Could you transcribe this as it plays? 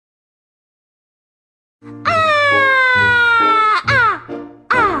A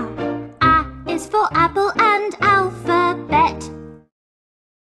is for apple and alphabet.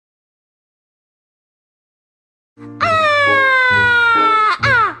 A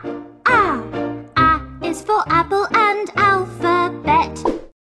is for apple and alphabet.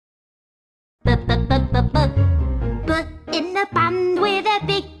 B in the band with a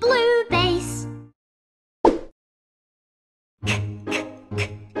big blue bass.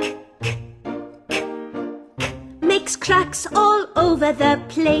 Makes cracks all over the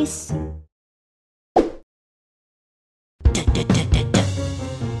place. D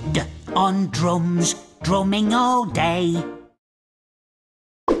on drums, drumming all day.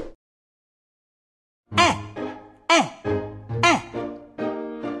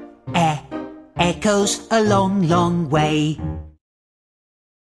 Echoes a long, long way.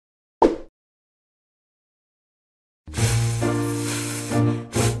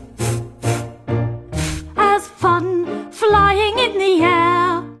 As fun flying in the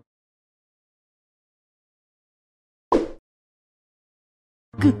air.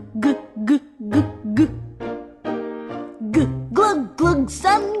 G g g g g g glug glug,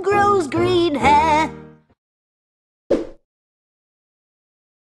 sun grows green hair.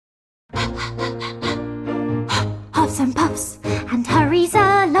 Huffs and puffs and hurries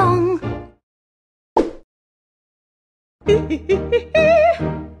along.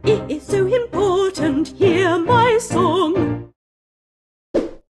 It is so important, hear my song.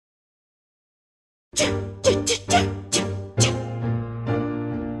 J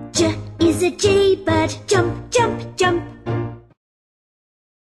is a jaybird, jump, jump, jump.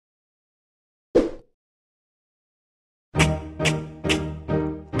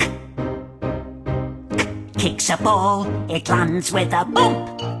 Kicks a ball, it lands with a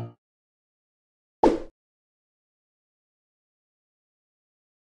bump.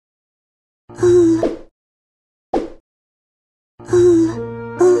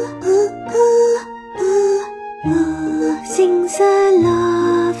 Sings a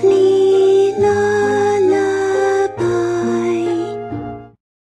lovely lullaby.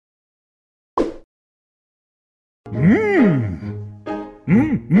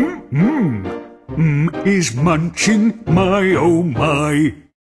 Is munching, my oh my.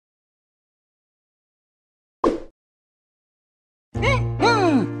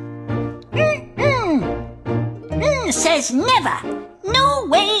 Says never. No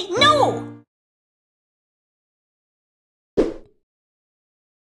way, no.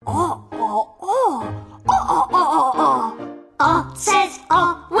 Says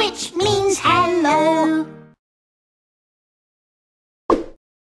which means hello.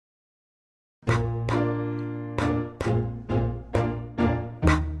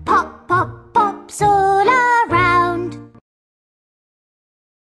 Pop, pop, pops all around.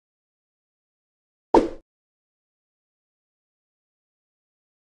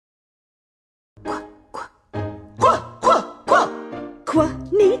 Qua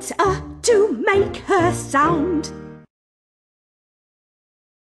needs a to make her sound.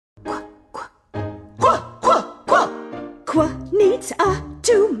 Qua needs a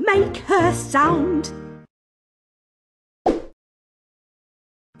to make her sound.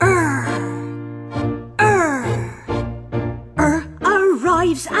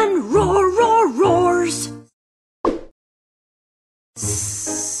 Arrives and roars.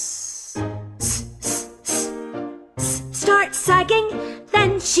 Starts sagging,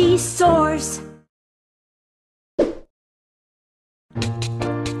 then she soars.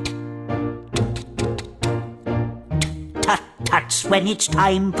 Tut-tuts when it's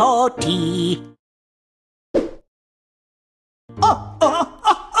time for tea.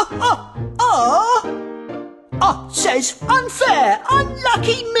 Says unfair,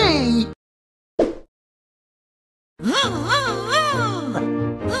 unlucky me.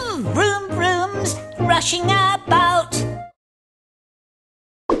 Vroom vrooms rushing about.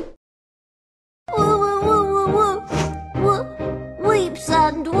 Weeps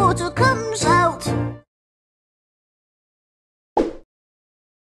and water comes out.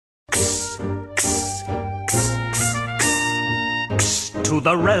 To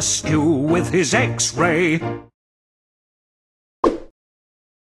the rescue with his X-ray.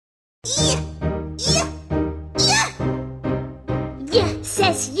 Yeah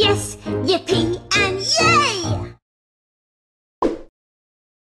says yes, yippee and yay!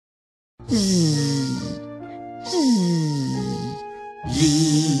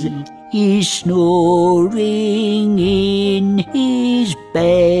 Z is snoring in his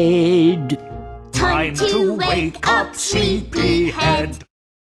bed. Time to wake up, sleepyhead.